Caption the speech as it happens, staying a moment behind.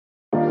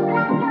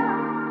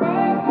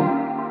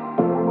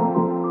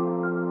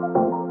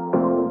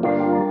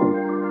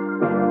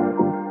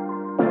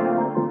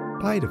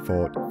By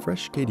default,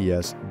 Fresh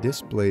KDS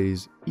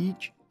displays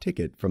each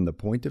ticket from the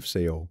point of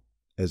sale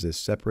as a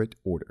separate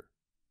order.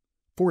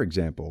 For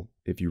example,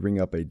 if you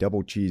ring up a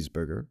double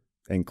cheeseburger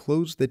and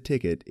close the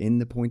ticket in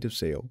the point of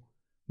sale,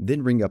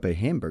 then ring up a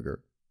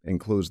hamburger and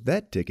close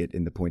that ticket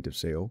in the point of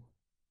sale,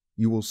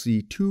 you will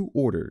see two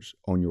orders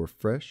on your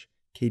Fresh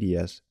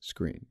KDS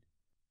screen.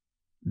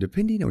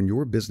 Depending on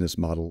your business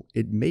model,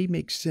 it may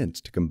make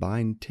sense to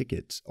combine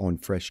tickets on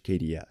Fresh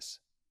KDS.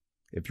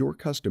 If your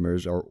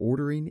customers are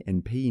ordering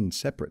and paying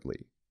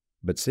separately,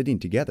 but sitting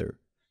together,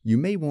 you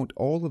may want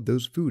all of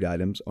those food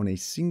items on a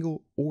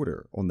single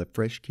order on the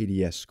Fresh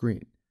KDS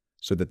screen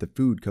so that the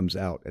food comes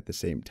out at the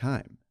same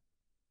time.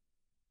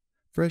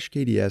 Fresh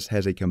KDS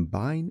has a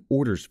Combine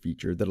Orders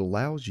feature that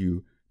allows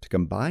you to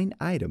combine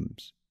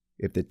items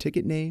if the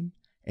ticket name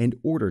and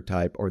order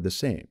type are the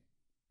same,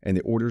 and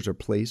the orders are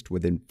placed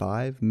within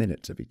 5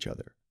 minutes of each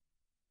other.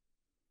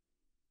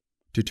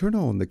 To turn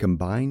on the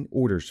Combine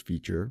Orders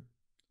feature,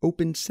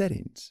 open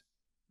Settings,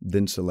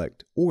 then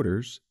select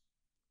Orders,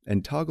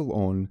 and toggle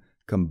on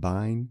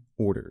Combine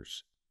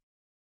Orders.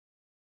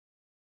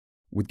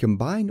 With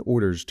Combine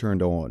Orders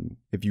turned on,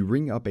 if you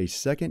ring up a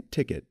second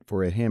ticket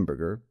for a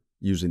hamburger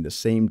using the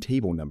same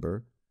table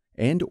number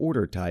and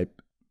order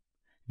type,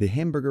 the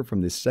hamburger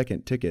from the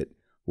second ticket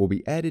will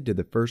be added to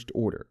the first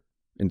order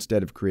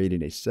instead of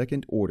creating a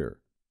second order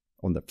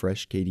on the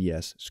Fresh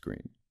KDS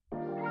screen.